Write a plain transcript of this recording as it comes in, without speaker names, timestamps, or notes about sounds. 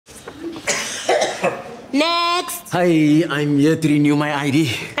Next. Hi, I'm here to renew my ID.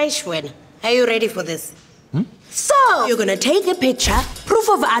 Aishwen, are you ready for this? So, you're gonna take a picture, proof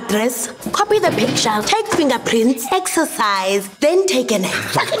of address, copy the picture, take fingerprints, exercise, then take a nap.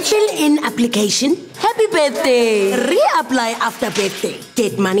 Fill in application, happy birthday, reapply after birthday.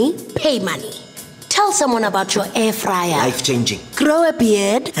 Get money, pay money. Tell someone about your air fryer. Life-changing. Grow a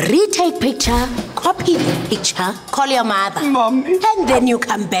beard, retake picture, copy the picture, call your mother. Mommy. And then you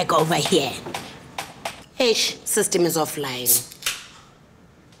come back over here. Ish, system is offline.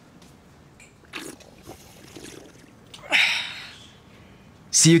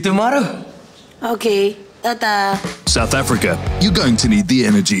 See you tomorrow. Okay, tata. South Africa, you're going to need the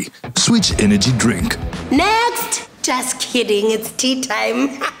energy. Switch energy drink. Next! Just kidding, it's tea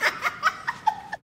time.